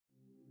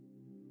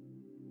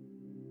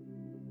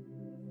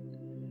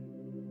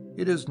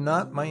It is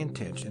not my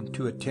intention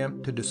to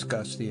attempt to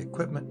discuss the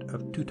equipment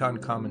of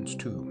Tutankhamun's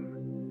tomb.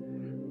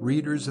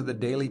 Readers of the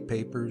daily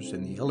papers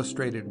and the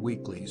illustrated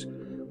weeklies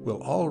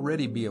will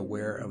already be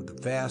aware of the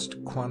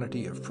vast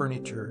quantity of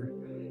furniture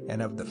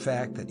and of the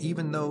fact that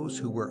even those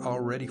who were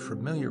already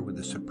familiar with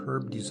the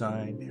superb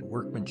design and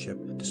workmanship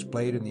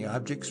displayed in the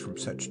objects from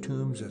such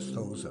tombs as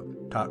those of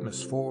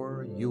Thutmose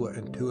IV,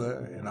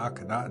 Uwa-Antua, and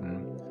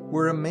Akhenaten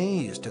were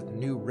amazed at the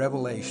new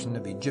revelation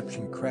of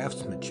Egyptian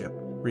craftsmanship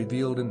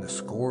revealed in the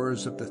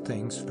scores of the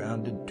things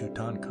found in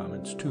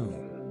Tutankhamun's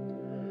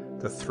tomb.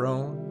 The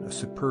throne, a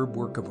superb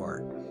work of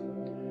art.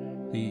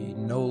 The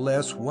no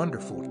less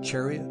wonderful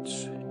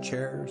chariots,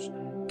 chairs,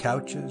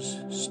 couches,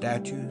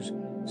 statues,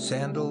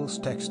 sandals,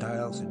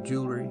 textiles, and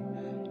jewelry,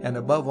 and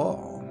above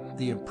all,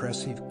 the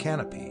impressive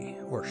canopy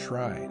or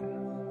shrine.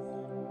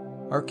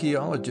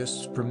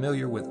 Archaeologists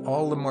familiar with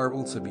all the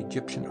marvels of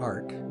Egyptian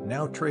art,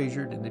 now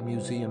treasured in the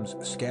museums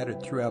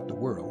scattered throughout the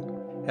world,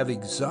 have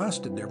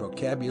exhausted their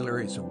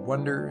vocabularies of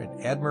wonder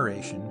and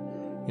admiration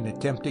in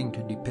attempting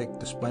to depict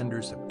the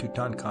splendors of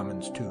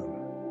Tutankhamun's tomb.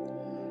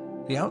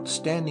 The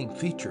outstanding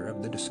feature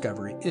of the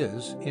discovery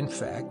is, in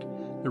fact,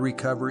 the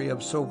recovery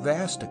of so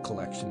vast a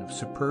collection of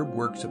superb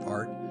works of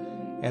art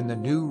and the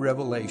new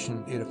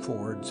revelation it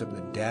affords of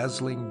the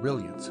dazzling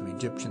brilliance of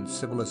Egyptian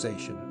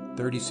civilization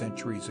 30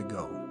 centuries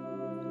ago.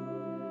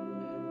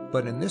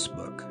 But in this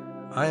book,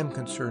 I am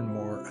concerned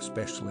more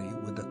especially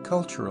with the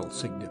cultural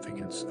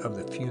significance of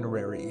the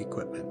funerary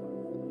equipment.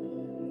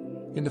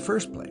 In the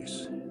first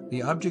place,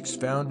 the objects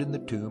found in the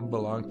tomb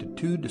belong to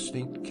two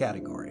distinct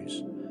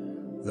categories: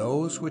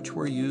 those which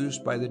were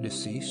used by the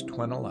deceased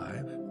when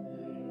alive,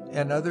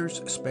 and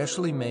others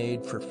specially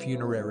made for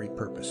funerary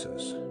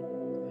purposes.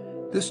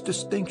 This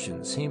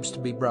distinction seems to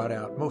be brought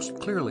out most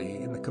clearly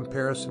in the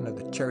comparison of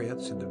the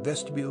chariots in the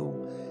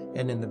vestibule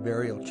and in the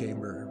burial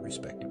chamber,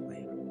 respectively.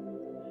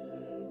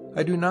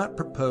 I do not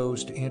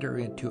propose to enter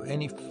into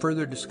any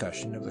further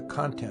discussion of the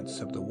contents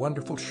of the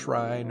wonderful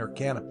shrine or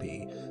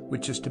canopy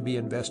which is to be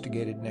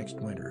investigated next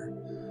winter,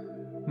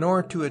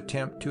 nor to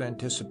attempt to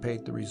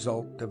anticipate the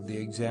result of the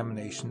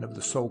examination of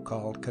the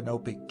so-called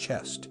canopic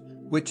chest,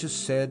 which is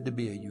said to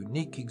be a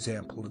unique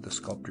example of the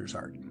sculptor's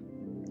art.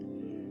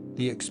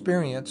 The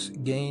experience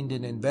gained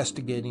in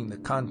investigating the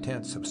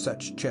contents of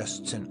such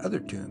chests in other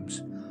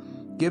tombs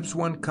gives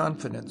one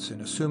confidence in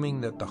assuming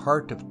that the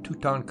heart of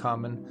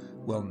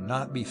Tutankhamun will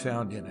not be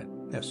found in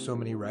it, as so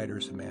many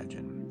writers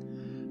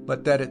imagine,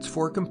 but that its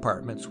four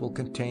compartments will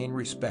contain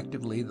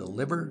respectively the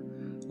liver,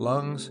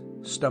 lungs,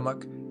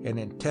 stomach, and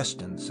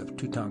intestines of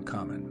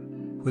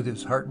Tutankhamun, with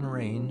his heart and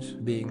reins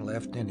being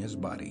left in his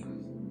body.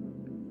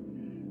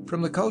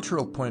 From the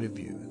cultural point of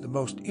view, the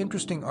most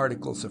interesting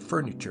articles of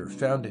furniture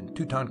found in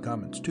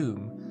Tutankhamun's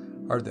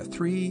tomb are the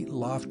three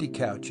lofty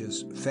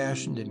couches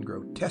fashioned in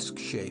grotesque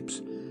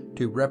shapes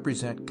to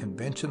represent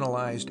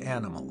conventionalized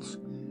animals,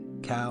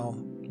 cow,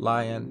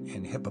 lion,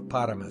 and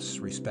hippopotamus,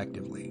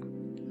 respectively.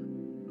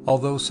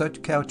 Although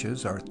such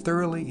couches are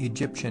thoroughly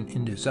Egyptian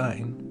in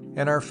design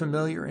and are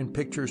familiar in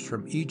pictures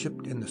from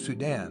Egypt and the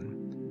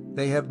Sudan,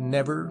 they have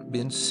never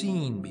been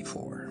seen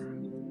before.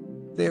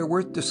 They are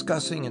worth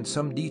discussing in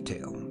some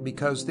detail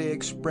because they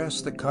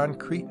express the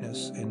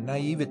concreteness and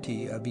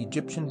naivety of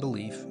Egyptian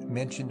belief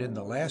mentioned in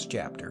the last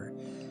chapter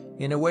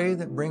in a way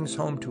that brings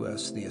home to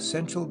us the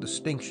essential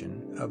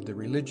distinction of the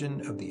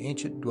religion of the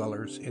ancient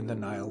dwellers in the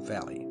Nile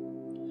Valley.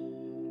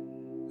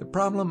 The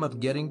problem of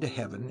getting to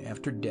heaven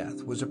after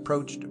death was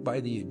approached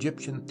by the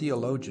Egyptian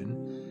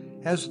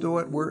theologian as though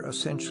it were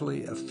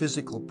essentially a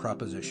physical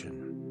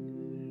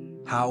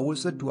proposition. How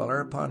was the dweller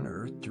upon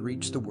earth to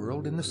reach the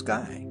world in the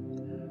sky?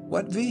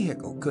 What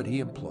vehicle could he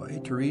employ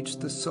to reach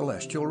the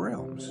celestial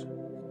realms?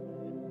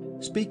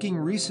 Speaking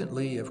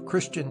recently of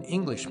Christian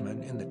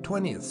Englishmen in the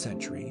 20th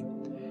century,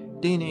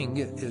 Deening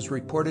is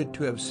reported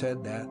to have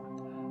said that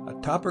a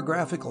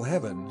topographical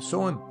heaven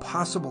so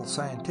impossible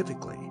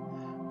scientifically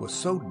was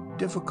so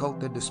difficult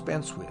to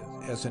dispense with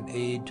as an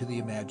aid to the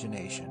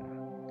imagination.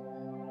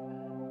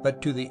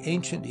 But to the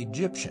ancient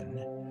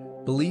Egyptian,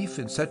 belief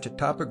in such a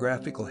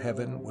topographical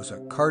heaven was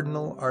a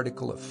cardinal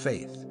article of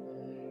faith,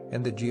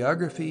 and the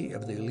geography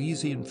of the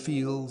Elysian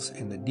fields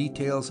and the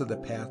details of the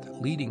path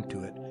leading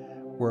to it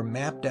were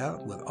mapped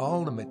out with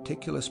all the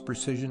meticulous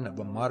precision of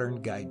a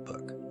modern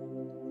guidebook.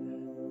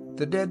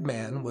 The dead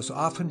man was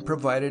often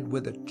provided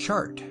with a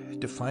chart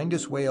to find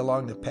his way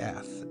along the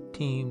path that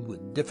teemed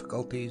with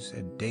difficulties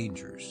and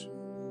dangers.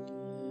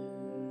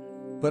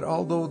 But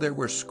although there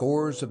were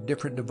scores of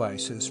different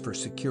devices for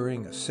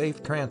securing a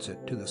safe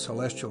transit to the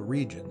celestial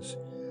regions,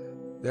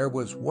 there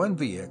was one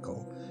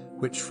vehicle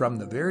which from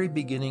the very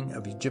beginning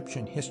of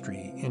Egyptian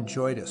history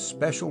enjoyed a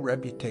special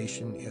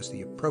reputation as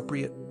the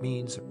appropriate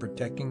means of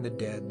protecting the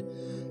dead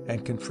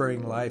and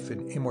conferring life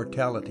and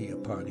immortality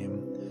upon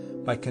him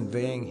by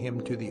conveying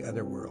him to the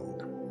other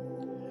world.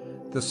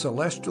 The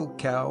celestial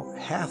cow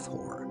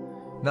Hathor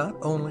not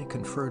only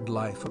conferred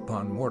life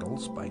upon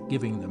mortals by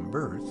giving them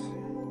birth,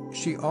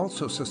 she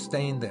also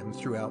sustained them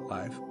throughout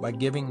life by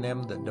giving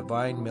them the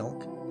divine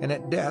milk, and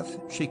at death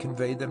she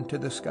conveyed them to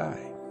the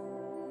sky.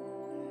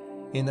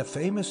 In the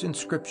famous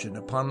inscription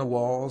upon the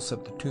walls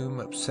of the tomb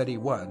of Seti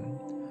I,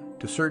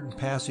 to certain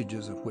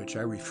passages of which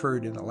I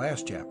referred in the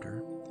last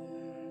chapter,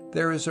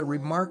 there is a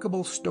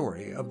remarkable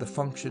story of the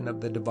function of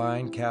the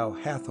divine cow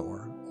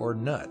Hathor, or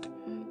Nut,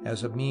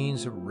 as a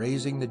means of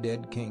raising the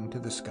dead king to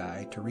the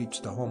sky to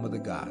reach the home of the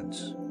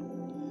gods.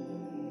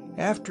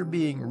 After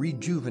being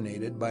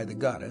rejuvenated by the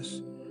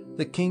goddess,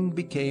 the king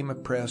became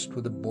oppressed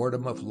with the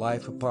boredom of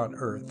life upon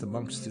earth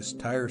amongst his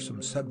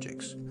tiresome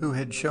subjects, who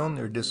had shown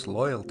their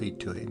disloyalty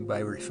to him by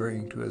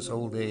referring to his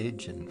old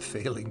age and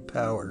failing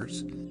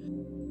powers.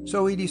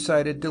 So he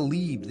decided to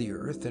leave the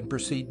earth and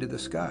proceed to the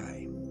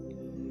sky.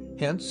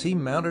 Hence he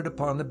mounted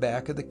upon the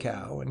back of the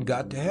cow and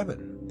got to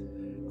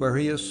heaven, where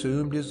he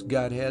assumed his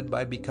godhead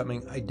by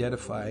becoming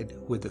identified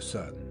with the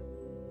sun.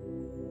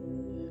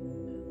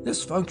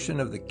 This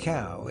function of the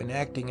cow in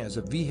acting as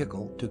a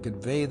vehicle to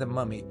convey the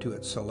mummy to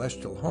its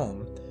celestial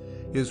home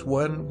is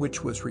one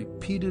which was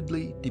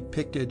repeatedly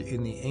depicted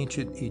in the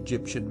ancient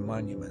Egyptian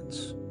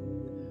monuments.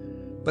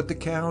 But the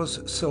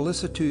cow's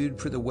solicitude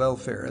for the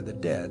welfare of the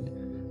dead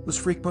was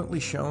frequently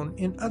shown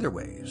in other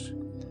ways.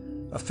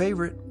 A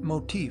favorite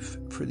motif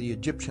for the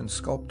Egyptian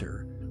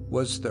sculptor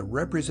was the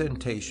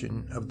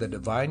representation of the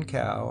divine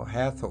cow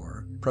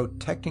Hathor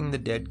protecting the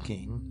dead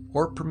king,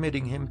 or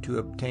permitting him to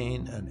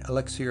obtain an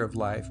elixir of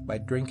life by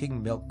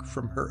drinking milk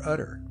from her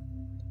udder.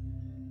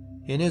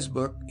 In his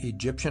book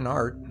Egyptian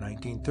Art,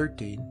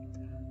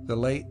 1913, the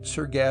late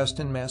Sir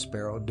Gaston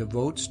Maspero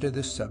devotes to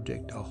this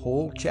subject a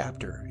whole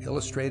chapter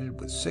illustrated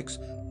with 6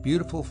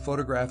 beautiful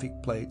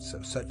photographic plates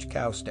of such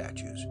cow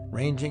statues,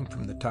 ranging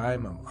from the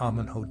time of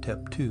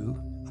Amenhotep II,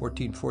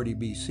 1440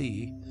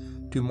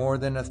 BC, to more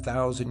than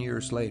 1,000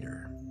 years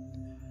later.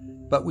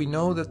 But we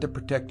know that the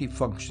protective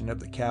function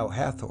of the cow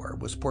Hathor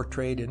was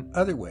portrayed in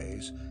other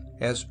ways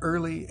as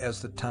early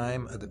as the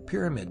time of the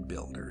pyramid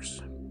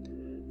builders.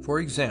 For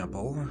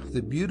example,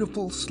 the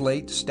beautiful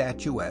slate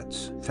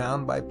statuettes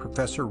found by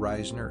Professor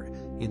Reisner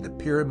in the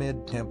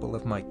Pyramid Temple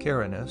of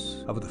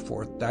Mycerinus of the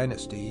 4th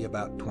dynasty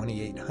about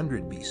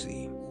 2800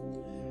 BC,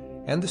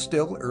 and the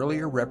still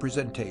earlier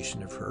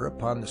representation of her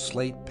upon the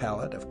slate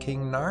palette of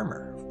King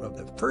Narmer of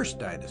the 1st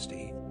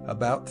dynasty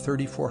about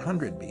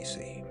 3400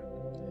 BC.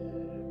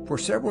 For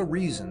several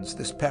reasons,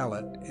 this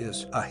palette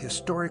is a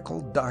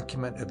historical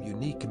document of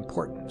unique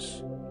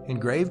importance.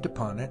 Engraved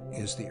upon it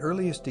is the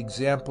earliest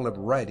example of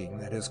writing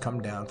that has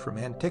come down from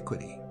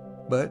antiquity,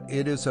 but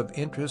it is of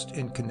interest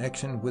in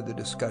connection with the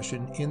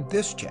discussion in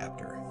this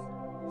chapter,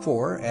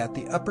 for at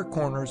the upper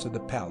corners of the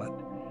palette,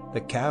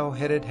 the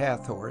cow-headed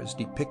Hathor is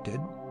depicted,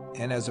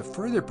 and as a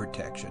further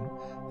protection,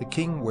 the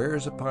king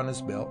wears upon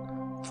his belt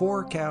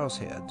 4 cows'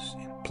 heads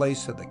in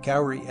place of the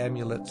cowrie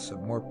amulets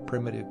of more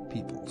primitive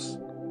peoples.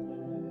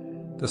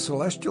 The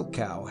celestial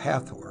cow,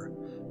 Hathor,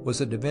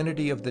 was a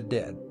divinity of the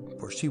dead,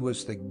 for she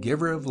was the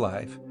giver of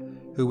life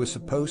who was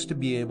supposed to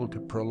be able to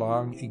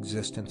prolong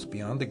existence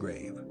beyond the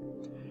grave,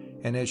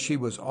 and as she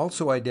was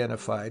also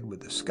identified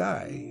with the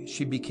sky,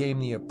 she became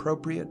the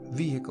appropriate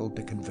vehicle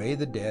to convey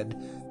the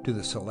dead to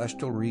the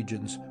celestial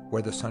regions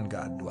where the sun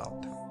god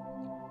dwelt.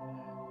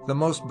 The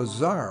most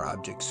bizarre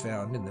objects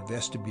found in the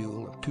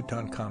vestibule of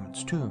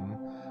Tutankhamun's tomb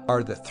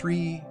are the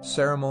 3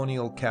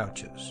 ceremonial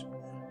couches,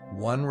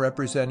 one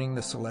representing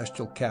the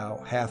celestial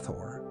cow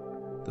Hathor,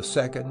 the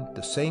second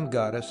the same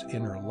goddess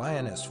in her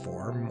lioness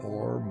form,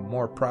 or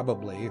more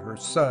probably her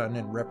son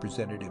and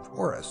representative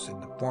Horus in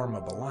the form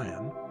of a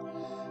lion,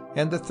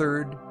 and the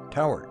third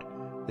Tauert,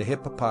 the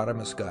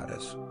hippopotamus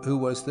goddess, who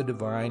was the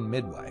divine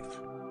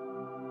midwife.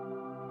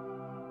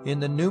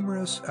 In the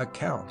numerous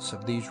accounts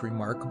of these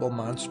remarkable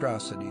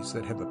monstrosities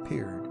that have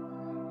appeared,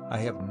 I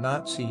have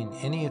not seen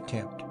any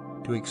attempt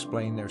to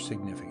explain their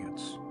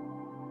significance.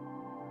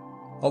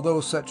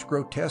 Although such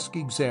grotesque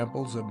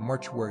examples of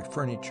mortuary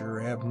furniture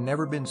have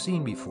never been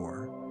seen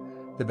before,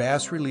 the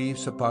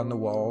bas-reliefs upon the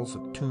walls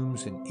of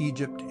tombs in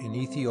Egypt and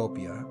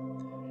Ethiopia,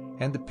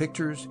 and the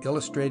pictures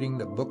illustrating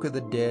the Book of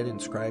the Dead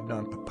inscribed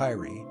on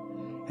papyri,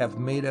 have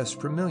made us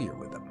familiar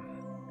with them.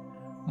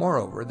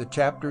 Moreover, the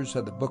chapters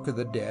of the Book of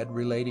the Dead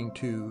relating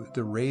to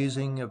the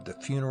raising of the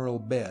funeral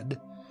bed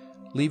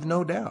leave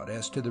no doubt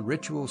as to the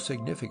ritual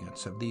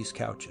significance of these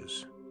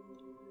couches.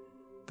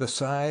 The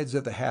sides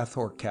of the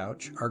Hathor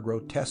couch are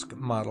grotesque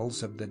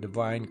models of the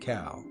divine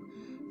cow,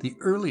 the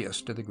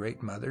earliest of the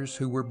great mothers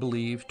who were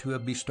believed to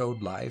have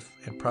bestowed life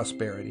and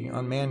prosperity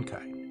on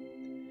mankind.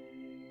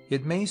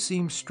 It may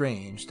seem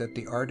strange that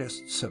the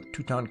artists of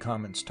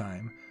Tutankhamun's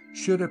time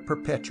should have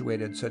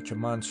perpetuated such a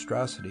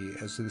monstrosity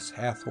as this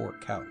Hathor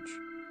couch.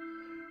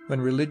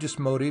 When religious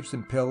motives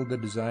impelled the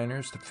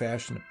designers to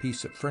fashion a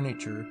piece of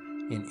furniture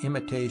in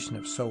imitation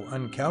of so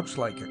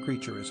uncouch-like a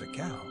creature as a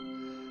cow,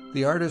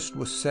 the artist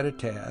was set a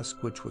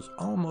task which was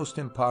almost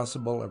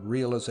impossible of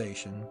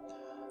realization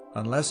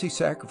unless he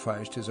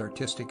sacrificed his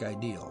artistic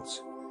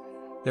ideals.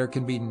 There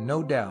can be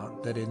no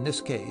doubt that in this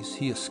case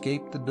he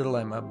escaped the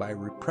dilemma by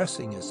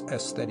repressing his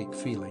aesthetic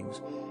feelings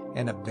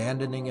and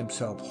abandoning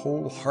himself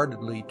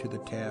wholeheartedly to the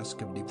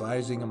task of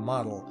devising a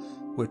model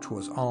which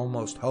was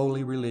almost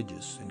wholly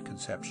religious in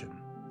conception.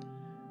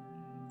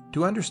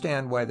 To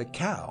understand why the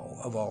cow,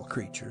 of all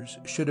creatures,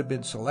 should have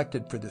been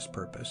selected for this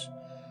purpose,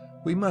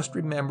 we must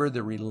remember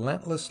the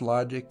relentless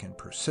logic and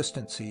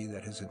persistency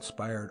that has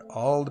inspired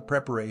all the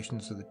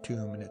preparations of the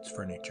tomb and its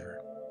furniture.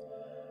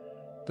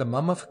 The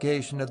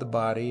mummification of the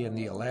body and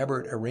the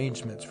elaborate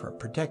arrangements for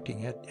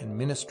protecting it and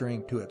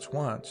ministering to its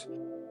wants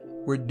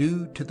were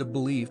due to the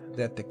belief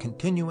that the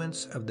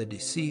continuance of the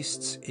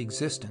deceased's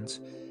existence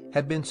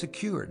had been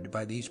secured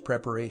by these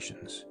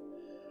preparations.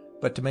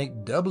 But to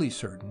make doubly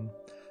certain,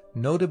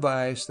 no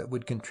device that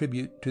would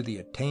contribute to the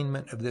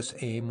attainment of this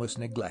aim was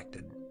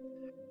neglected.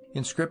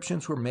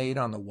 Inscriptions were made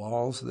on the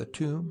walls of the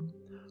tomb,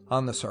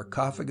 on the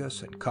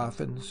sarcophagus and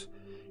coffins,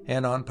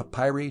 and on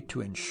papyri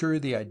to ensure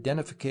the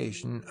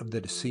identification of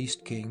the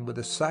deceased king with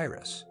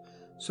Osiris,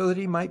 so that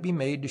he might be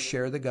made to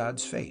share the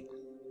god's fate.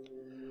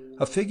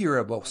 A figure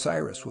of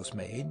Osiris was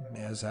made,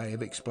 as I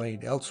have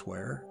explained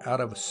elsewhere,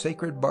 out of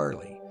sacred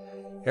barley,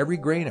 every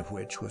grain of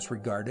which was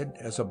regarded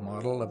as a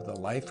model of the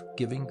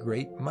life-giving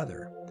Great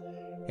Mother,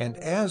 and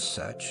as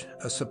such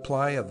a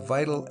supply of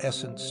vital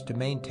essence to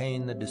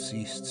maintain the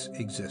deceased's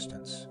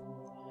existence.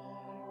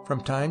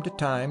 From time to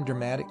time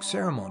dramatic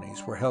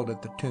ceremonies were held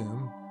at the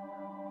tomb,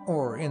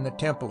 or in the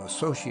temple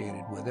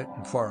associated with it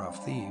in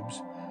far-off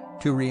Thebes,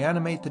 to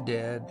reanimate the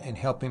dead and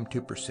help him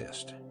to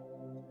persist.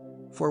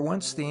 For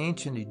once the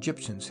ancient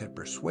Egyptians had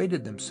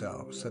persuaded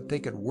themselves that they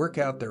could work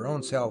out their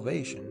own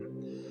salvation,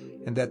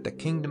 and that the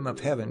kingdom of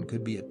heaven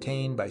could be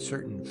attained by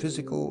certain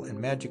physical and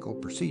magical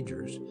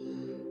procedures,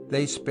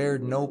 they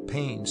spared no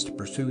pains to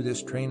pursue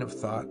this train of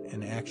thought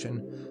and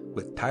action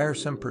with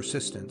tiresome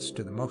persistence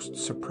to the most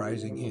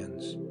surprising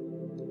ends.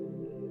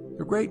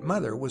 The Great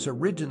Mother was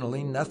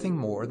originally nothing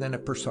more than a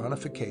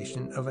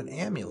personification of an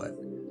amulet,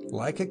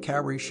 like a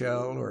cowrie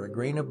shell or a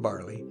grain of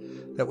barley,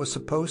 that was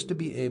supposed to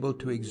be able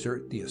to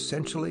exert the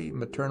essentially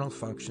maternal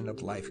function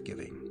of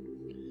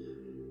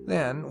life-giving.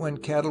 Then, when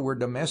cattle were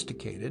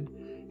domesticated,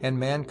 and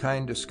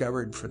mankind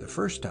discovered for the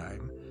first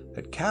time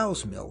that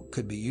cow's milk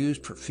could be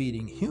used for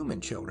feeding human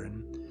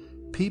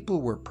children,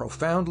 people were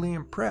profoundly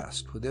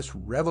impressed with this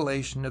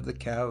revelation of the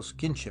cow's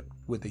kinship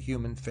with the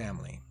human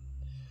family.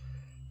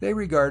 They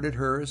regarded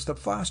her as the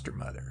foster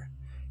mother,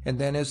 and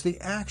then as the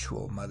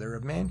actual mother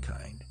of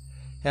mankind,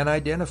 and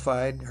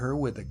identified her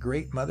with the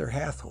Great Mother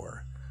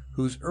Hathor,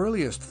 whose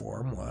earliest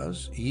form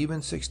was,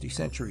 even 60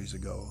 centuries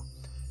ago,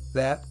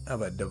 that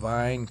of a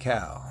divine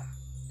cow.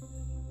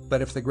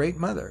 But if the Great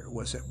Mother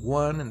was at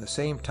one and the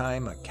same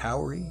time a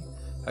cowrie,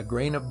 a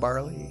grain of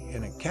barley,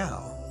 and a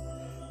cow,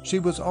 she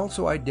was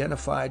also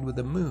identified with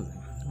the moon,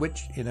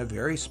 which, in a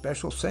very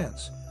special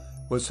sense,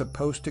 was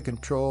supposed to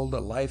control the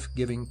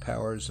life-giving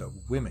powers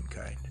of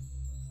womankind.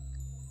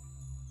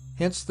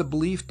 Hence the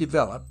belief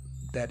developed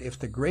that if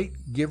the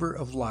great giver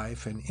of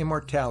life and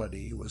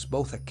immortality was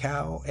both a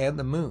cow and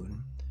the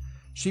moon,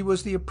 she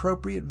was the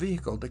appropriate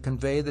vehicle to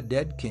convey the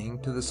dead king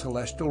to the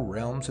celestial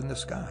realms in the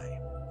sky.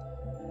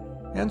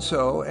 And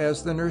so,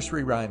 as the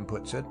nursery rhyme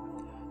puts it,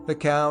 the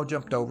cow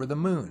jumped over the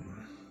moon.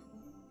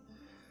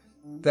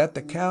 That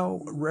the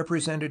cow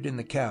represented in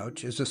the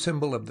couch is a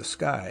symbol of the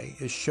sky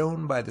is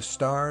shown by the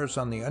stars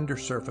on the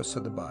undersurface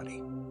of the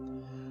body.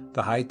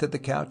 The height of the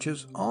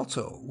couches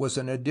also was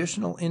an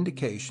additional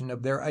indication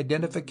of their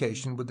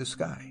identification with the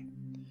sky.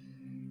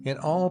 In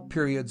all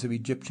periods of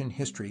Egyptian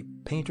history,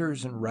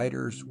 painters and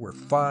writers were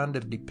fond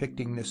of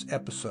depicting this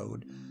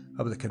episode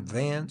of the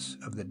conveyance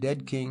of the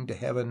dead king to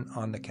heaven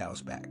on the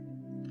cow's back.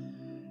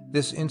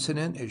 This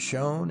incident is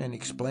shown and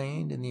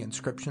explained in the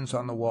inscriptions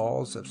on the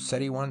walls of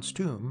Seti I's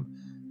tomb,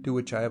 to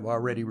which I have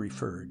already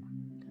referred.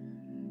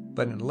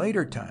 But in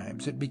later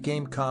times it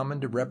became common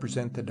to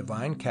represent the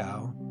divine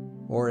cow,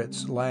 or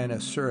its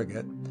lioness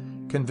surrogate,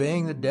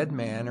 conveying the dead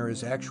man or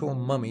his actual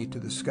mummy to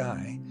the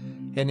sky,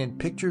 and in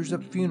pictures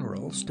of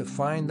funerals to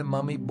find the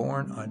mummy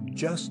borne on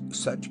just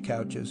such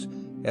couches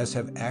as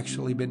have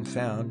actually been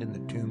found in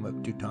the tomb of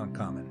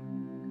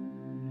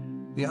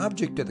Tutankhamun. The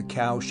object of the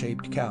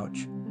cow-shaped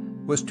couch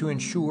was to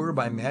ensure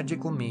by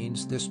magical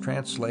means this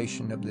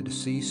translation of the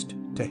deceased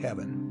to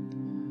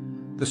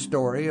heaven. The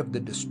story of the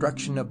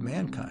destruction of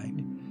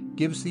mankind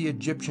gives the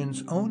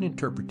Egyptians' own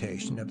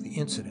interpretation of the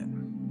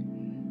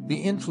incident. The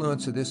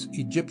influence of this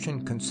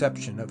Egyptian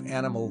conception of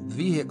animal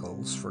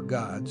vehicles for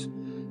gods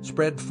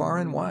spread far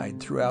and wide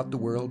throughout the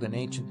world in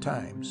ancient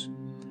times,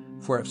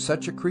 for if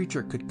such a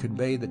creature could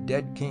convey the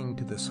dead king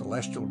to the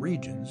celestial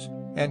regions,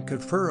 and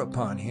confer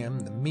upon him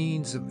the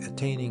means of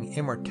attaining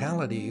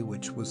immortality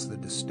which was the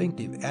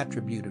distinctive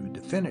attribute of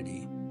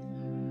divinity,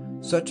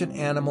 such an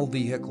animal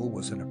vehicle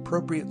was an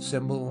appropriate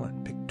symbol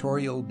and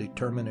pictorial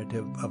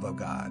determinative of a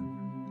god.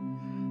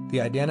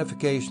 The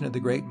identification of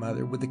the Great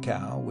Mother with the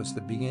cow was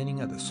the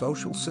beginning of the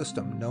social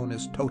system known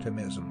as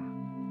totemism.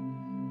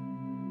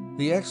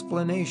 The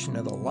explanation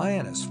of the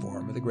lioness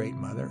form of the Great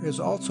Mother is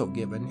also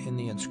given in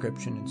the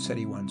inscription in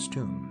Seti I's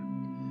tomb.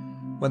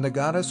 When the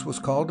goddess was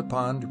called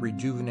upon to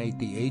rejuvenate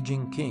the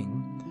aging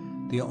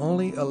king, the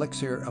only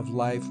elixir of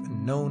life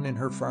known in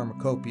her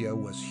pharmacopoeia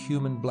was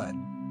human blood.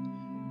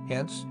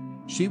 Hence,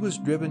 she was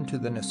driven to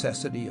the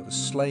necessity of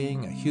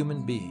slaying a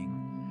human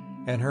being,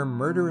 and her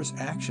murderous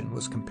action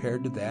was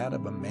compared to that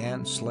of a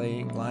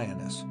man-slaying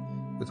lioness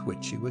with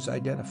which she was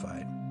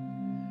identified.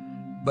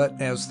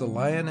 But as the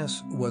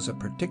lioness was a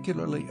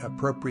particularly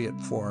appropriate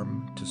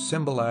form to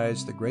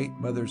symbolize the Great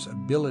Mother's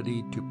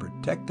ability to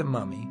protect the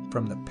mummy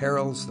from the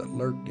perils that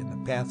lurked in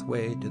the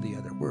pathway to the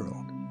other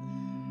world,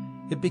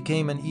 it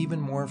became an even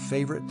more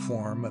favorite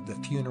form of the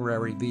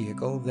funerary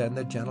vehicle than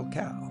the gentle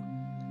cow.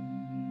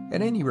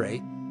 At any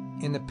rate,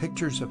 in the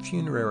pictures of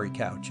funerary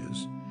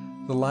couches,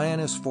 the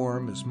lioness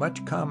form is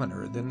much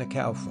commoner than the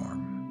cow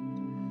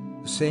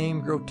form. The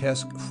same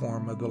grotesque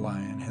form of the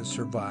lion has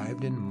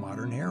survived in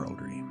modern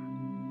heraldry.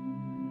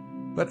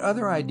 But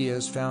other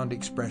ideas found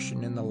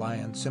expression in the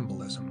lion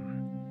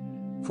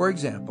symbolism. For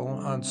example,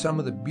 on some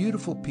of the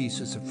beautiful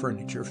pieces of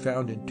furniture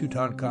found in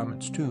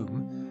Tutankhamun's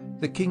tomb,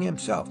 the king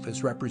himself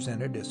is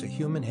represented as a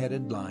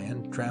human-headed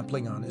lion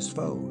trampling on his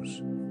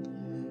foes.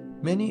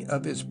 Many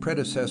of his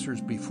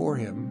predecessors before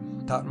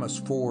him, Thutmose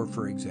IV,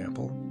 for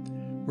example,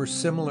 were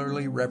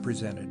similarly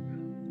represented.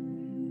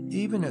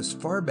 Even as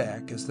far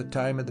back as the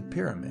time of the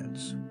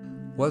pyramids,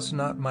 was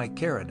not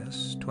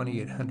Mycerinus,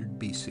 2800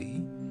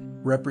 BC,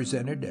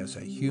 represented as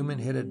a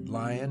human-headed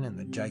lion in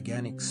the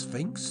gigantic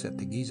Sphinx at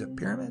the Giza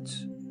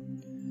pyramids?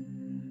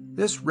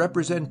 This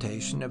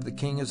representation of the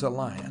king as a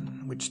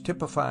lion, which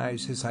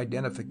typifies his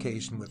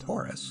identification with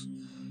Horus,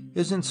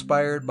 is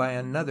inspired by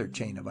another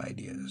chain of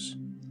ideas.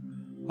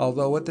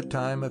 Although at the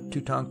time of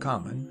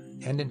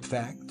Tutankhamun, and in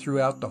fact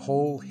throughout the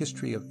whole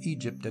history of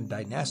Egypt in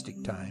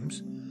dynastic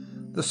times,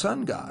 the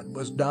sun god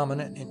was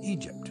dominant in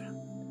Egypt.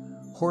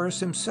 Horus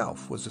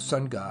himself was a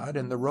sun god,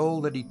 and the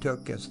role that he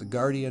took as the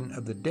guardian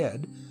of the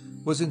dead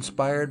was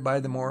inspired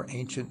by the more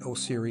ancient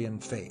Osirian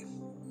faith.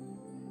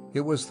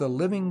 It was the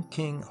living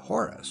king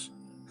Horus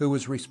who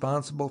was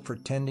responsible for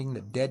tending the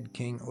dead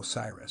king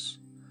Osiris,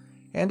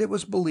 and it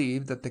was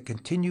believed that the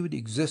continued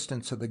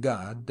existence of the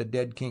god, the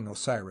dead king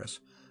Osiris,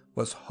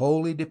 was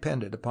wholly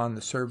dependent upon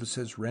the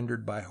services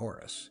rendered by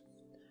Horus.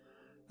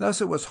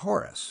 Thus it was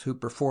Horus who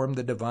performed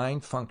the divine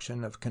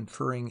function of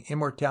conferring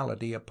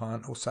immortality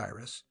upon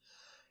Osiris,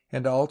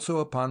 and also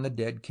upon the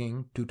dead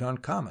king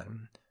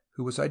Tutankhamun,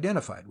 who was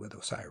identified with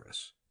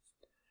Osiris.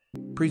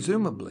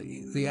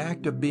 Presumably, the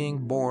act of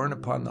being born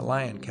upon the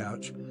lion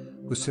couch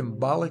was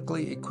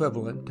symbolically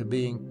equivalent to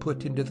being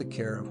put into the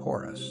care of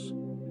Horus.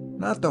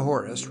 Not the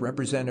Horus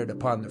represented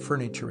upon the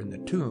furniture in the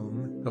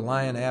tomb, the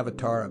lion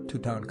avatar of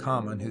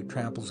Tutankhamun who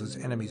tramples his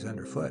enemies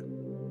underfoot,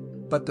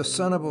 but the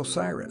son of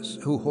Osiris,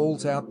 who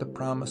holds out the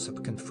promise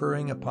of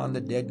conferring upon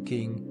the dead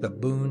king the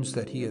boons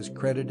that he is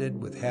credited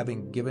with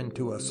having given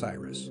to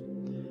Osiris,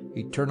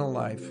 eternal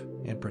life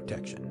and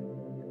protection.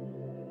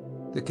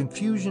 The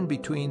confusion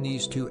between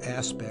these two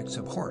aspects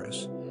of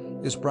Horus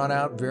is brought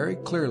out very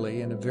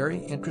clearly in a very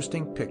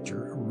interesting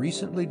picture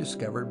recently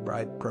discovered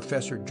by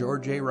Professor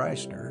George A.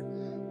 Reisner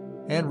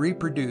and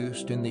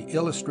reproduced in the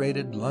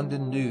Illustrated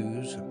London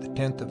News of the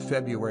 10th of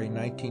February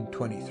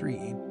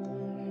 1923,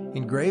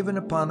 engraven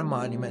upon a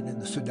monument in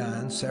the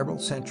Sudan several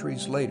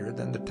centuries later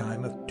than the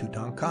time of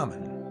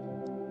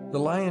Tutankhamun. The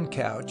lion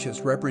couch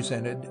is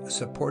represented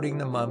supporting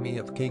the mummy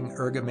of King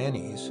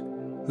Ergomenes,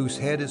 whose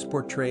head is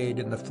portrayed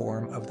in the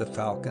form of the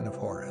falcon of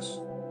Horus.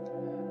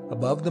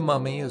 Above the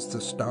mummy is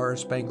the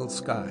star-spangled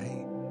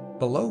sky,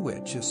 below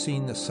which is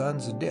seen the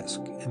sun's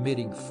disk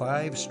emitting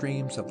 5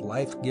 streams of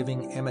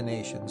life-giving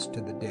emanations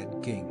to the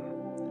dead king.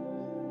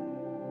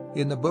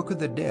 In the Book of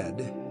the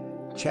Dead,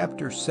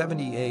 chapter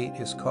 78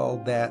 is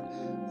called that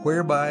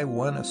whereby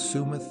one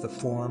assumeth the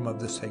form of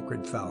the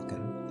sacred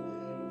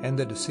falcon, and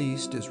the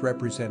deceased is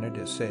represented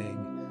as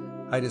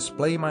saying, I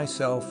display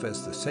myself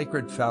as the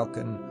sacred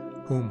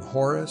falcon whom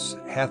Horus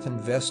hath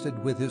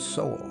invested with his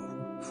soul,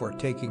 for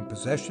taking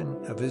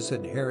possession of his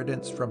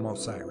inheritance from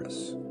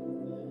Osiris.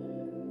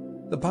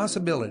 The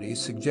possibility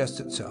suggests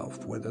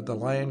itself whether the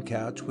lion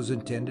couch was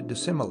intended to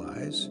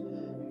symbolize,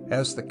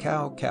 as the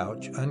cow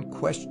couch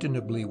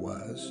unquestionably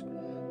was,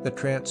 the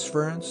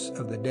transference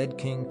of the dead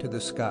king to the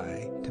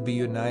sky to be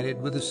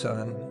united with the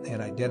sun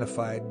and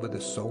identified with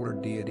the solar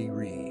deity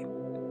Re.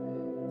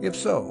 If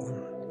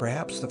so,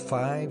 perhaps the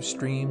 5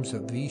 streams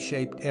of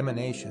V-shaped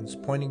emanations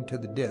pointing to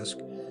the disk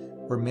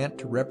were meant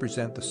to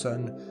represent the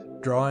sun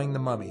drawing the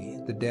mummy,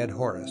 the dead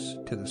Horus,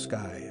 to the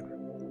sky.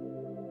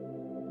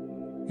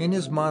 In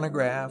his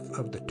monograph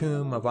of the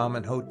tomb of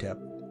Amenhotep,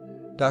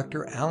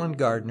 Dr. Alan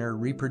Gardner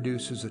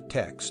reproduces a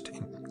text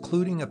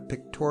including a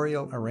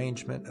pictorial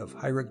arrangement of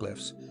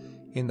hieroglyphs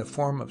in the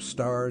form of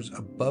stars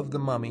above the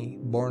mummy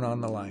borne on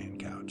the lion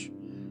couch,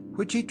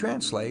 which he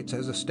translates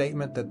as a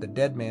statement that the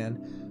dead man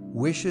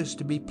wishes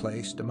to be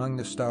placed among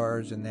the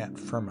stars in that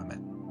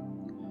firmament.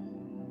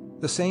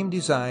 The same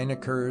design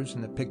occurs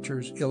in the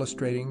pictures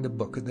illustrating the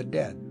Book of the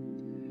Dead.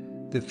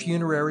 The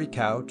funerary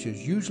couch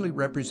is usually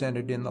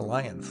represented in the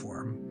lion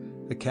form,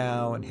 the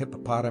cow and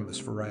hippopotamus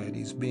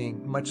varieties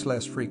being much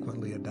less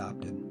frequently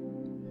adopted.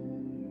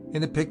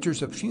 In the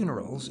pictures of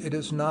funerals, it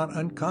is not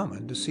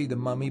uncommon to see the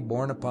mummy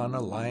borne upon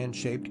a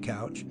lion-shaped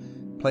couch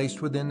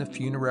placed within the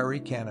funerary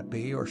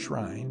canopy or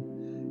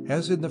shrine,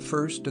 as in the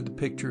first of the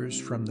pictures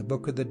from the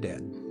Book of the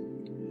Dead.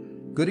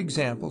 Good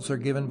examples are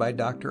given by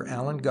Dr.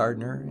 Alan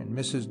Gardner and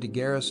Mrs.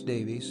 DeGarris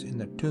Davies in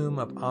the tomb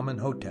of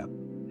Amenhotep,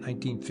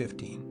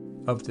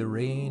 1915, of the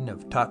reign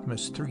of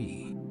Thutmose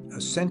III,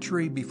 a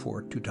century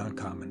before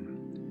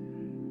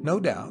Tutankhamun. No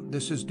doubt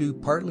this is due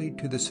partly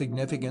to the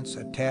significance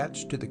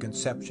attached to the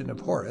conception of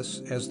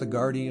Horus as the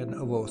guardian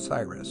of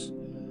Osiris,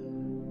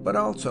 but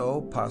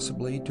also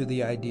possibly to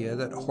the idea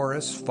that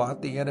Horus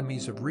fought the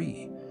enemies of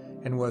Re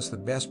and was the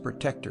best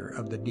protector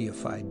of the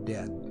deified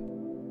dead.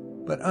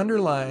 But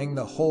underlying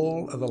the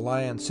whole of the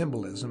lion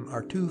symbolism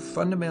are two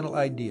fundamental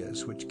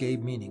ideas which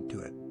gave meaning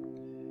to it.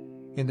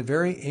 In the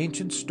very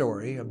ancient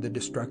story of the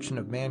destruction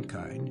of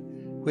mankind,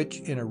 which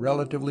in a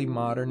relatively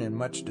modern and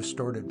much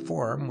distorted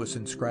form was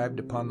inscribed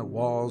upon the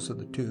walls of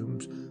the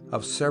tombs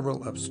of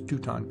several of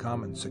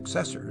Tutankhamun's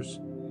successors,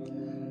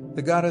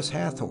 the goddess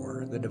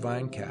Hathor, the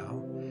divine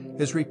cow,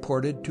 is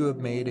reported to have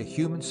made a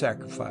human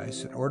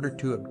sacrifice in order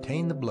to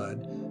obtain the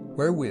blood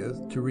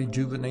wherewith to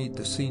rejuvenate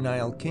the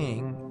senile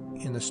king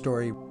in the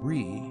story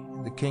Re,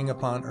 the king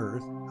upon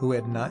earth, who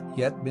had not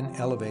yet been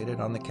elevated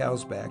on the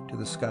cow's back to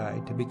the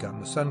sky to become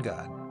the sun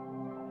god.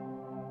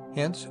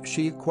 Hence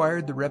she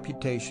acquired the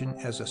reputation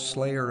as a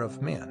slayer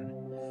of men,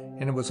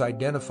 and was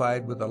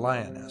identified with the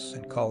lioness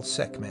and called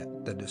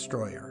Sekhmet, the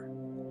destroyer.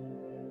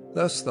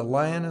 Thus the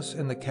lioness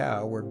and the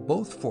cow were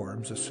both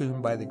forms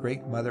assumed by the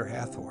great mother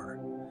Hathor.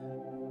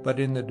 But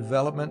in the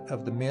development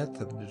of the myth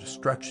of the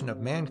destruction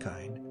of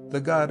mankind, the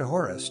god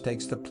Horus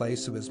takes the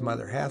place of his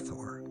mother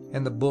Hathor,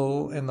 and the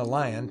bull and the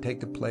lion take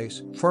the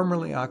place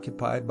formerly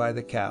occupied by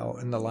the cow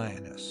and the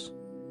lioness.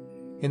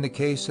 In the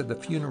case of the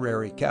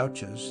funerary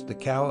couches, the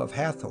cow of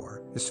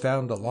Hathor is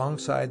found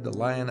alongside the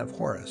lion of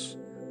Horus,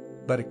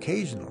 but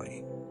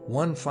occasionally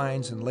one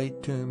finds in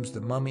late tombs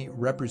the mummy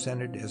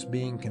represented as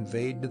being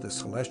conveyed to the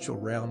celestial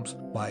realms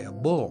by a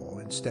bull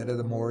instead of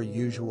the more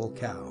usual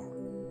cow.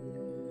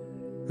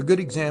 A good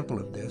example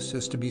of this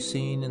is to be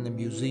seen in the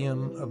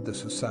Museum of the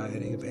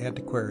Society of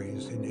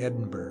Antiquaries in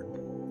Edinburgh.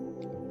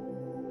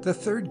 The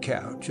third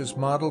couch is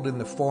modeled in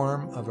the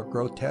form of a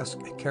grotesque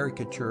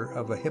caricature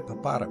of a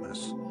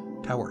hippopotamus,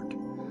 Tauert,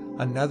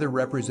 another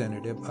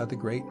representative of the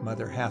great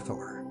mother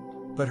Hathor.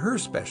 But her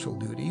special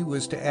duty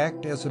was to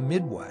act as a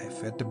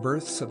midwife at the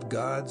births of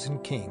gods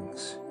and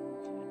kings.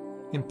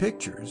 In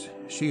pictures,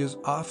 she is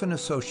often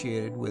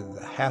associated with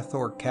the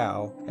Hathor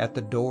cow at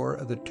the door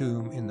of the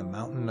tomb in the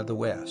Mountain of the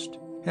West,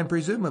 and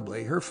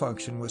presumably her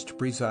function was to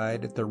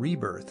preside at the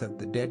rebirth of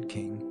the dead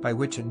king, by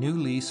which a new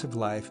lease of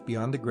life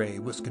beyond the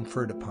grave was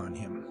conferred upon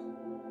him.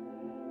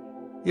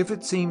 If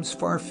it seems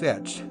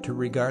far-fetched to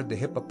regard the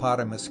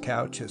hippopotamus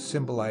couch as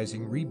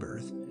symbolizing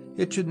rebirth,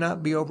 it should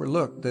not be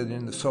overlooked that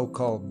in the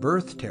so-called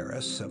birth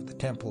terrace of the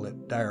temple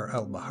at Deir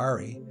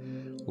el-Bahari,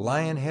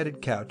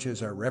 lion-headed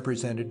couches are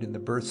represented in the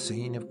birth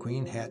scene of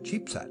Queen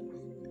Hatshepsut.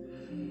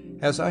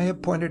 As I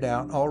have pointed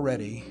out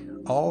already,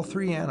 all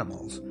three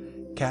animals,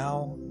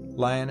 cow,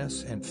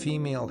 lioness, and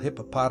female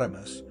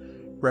hippopotamus,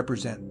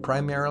 represent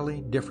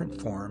primarily different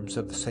forms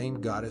of the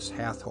same goddess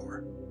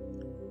Hathor.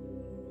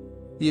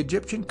 The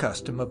Egyptian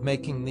custom of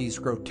making these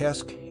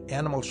grotesque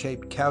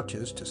animal-shaped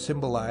couches to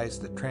symbolize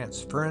the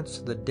transference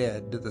of the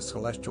dead to the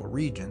celestial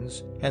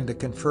regions and the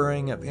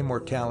conferring of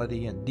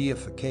immortality and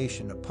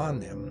deification upon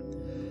them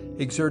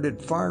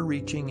exerted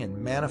far-reaching and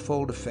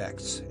manifold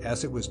effects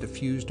as it was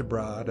diffused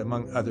abroad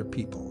among other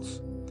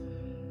peoples.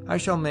 I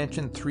shall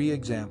mention three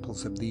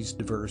examples of these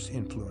diverse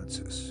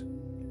influences.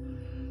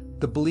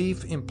 The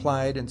belief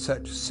implied in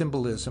such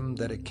symbolism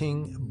that a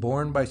king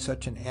born by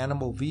such an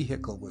animal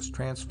vehicle was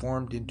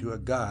transformed into a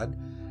god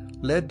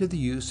led to the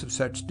use of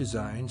such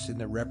designs in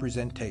the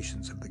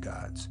representations of the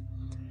gods.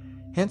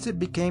 Hence it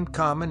became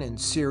common in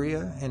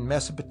Syria and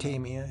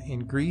Mesopotamia,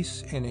 in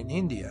Greece and in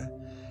India,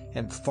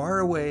 and far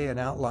away in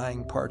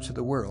outlying parts of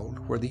the world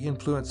where the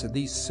influence of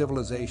these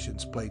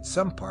civilizations played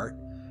some part,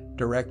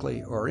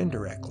 directly or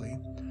indirectly,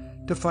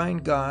 to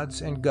find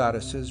gods and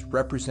goddesses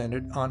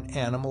represented on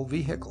animal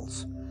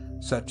vehicles,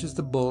 such as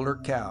the bull or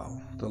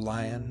cow, the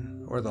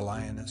lion or the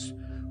lioness,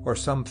 or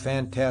some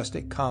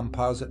fantastic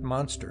composite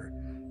monster,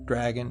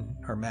 dragon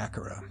or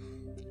Makara.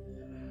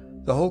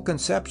 The whole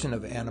conception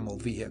of animal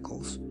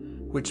vehicles,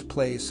 which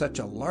plays such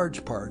a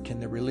large part in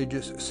the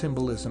religious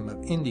symbolism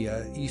of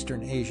India,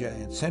 Eastern Asia,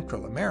 and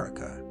Central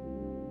America,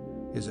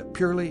 is a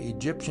purely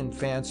Egyptian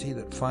fancy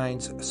that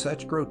finds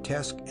such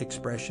grotesque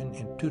expression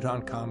in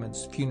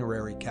Tutankhamun's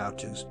funerary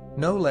couches,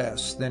 no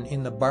less than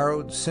in the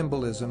borrowed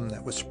symbolism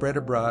that was spread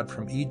abroad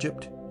from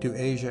Egypt to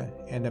Asia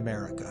and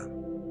America.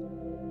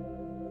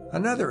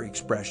 Another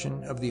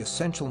expression of the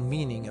essential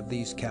meaning of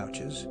these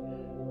couches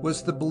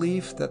was the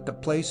belief that the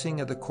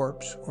placing of the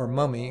corpse or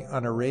mummy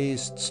on a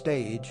raised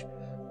stage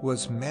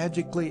was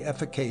magically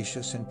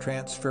efficacious in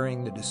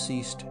transferring the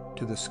deceased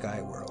to the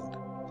sky world.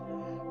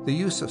 The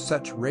use of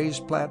such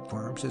raised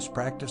platforms is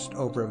practiced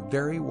over a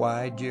very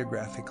wide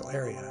geographical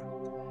area,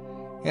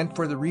 and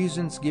for the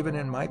reasons given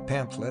in my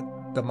pamphlet,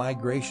 The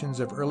Migrations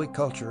of Early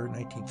Culture,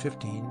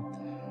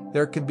 1915,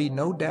 there can be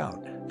no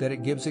doubt that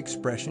it gives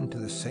expression to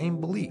the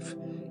same belief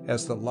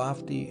as the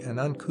lofty and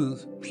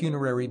uncouth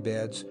funerary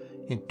beds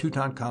in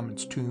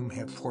Tutankhamun's tomb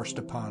have forced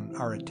upon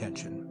our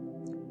attention.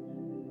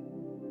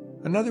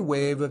 Another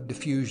wave of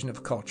diffusion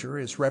of culture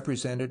is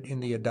represented in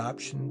the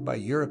adoption by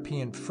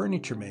European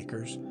furniture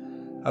makers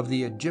of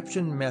the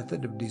Egyptian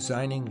method of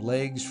designing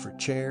legs for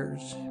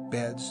chairs,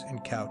 beds,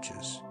 and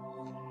couches.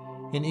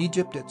 In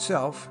Egypt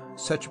itself,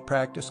 such a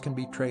practice can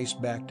be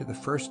traced back to the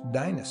first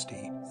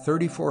dynasty,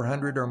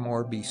 3400 or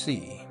more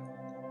BC.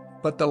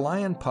 But the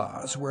lion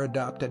paws were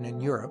adopted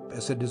in Europe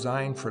as a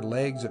design for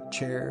legs of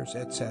chairs,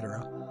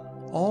 etc.,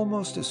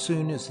 almost as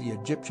soon as the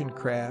Egyptian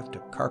craft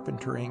of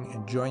carpentering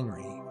and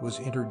joinery was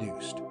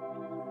introduced.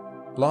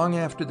 Long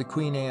after the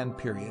Queen Anne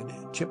period,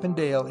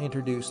 Chippendale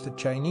introduced the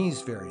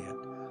Chinese variant,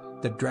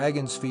 the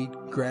dragon's feet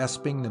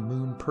grasping the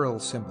moon pearl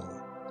symbol.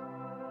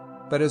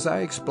 But as I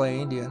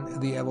explained in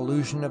The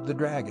Evolution of the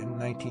Dragon,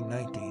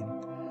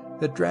 1919,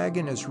 the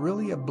dragon is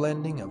really a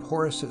blending of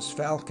Horus's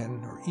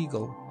falcon or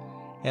eagle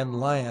and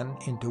lion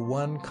into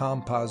one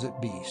composite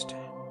beast.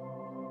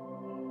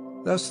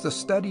 Thus, the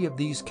study of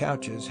these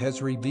couches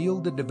has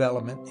revealed the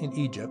development in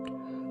Egypt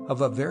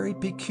of a very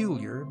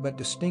peculiar but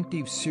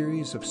distinctive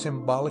series of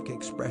symbolic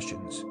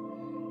expressions,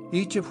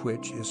 each of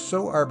which is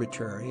so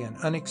arbitrary and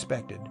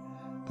unexpected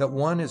that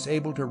one is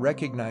able to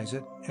recognize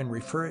it and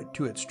refer it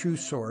to its true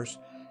source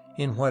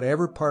in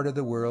whatever part of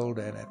the world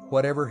and at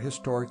whatever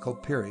historical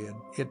period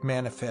it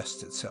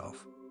manifests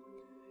itself.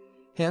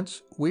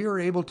 Hence, we are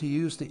able to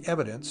use the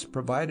evidence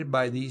provided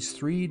by these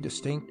three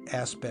distinct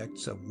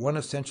aspects of one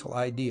essential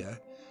idea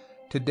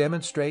to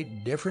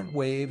demonstrate different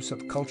waves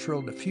of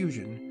cultural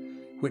diffusion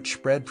which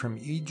spread from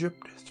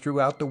Egypt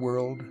throughout the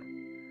world,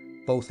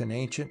 both in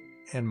ancient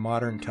and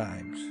modern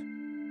times.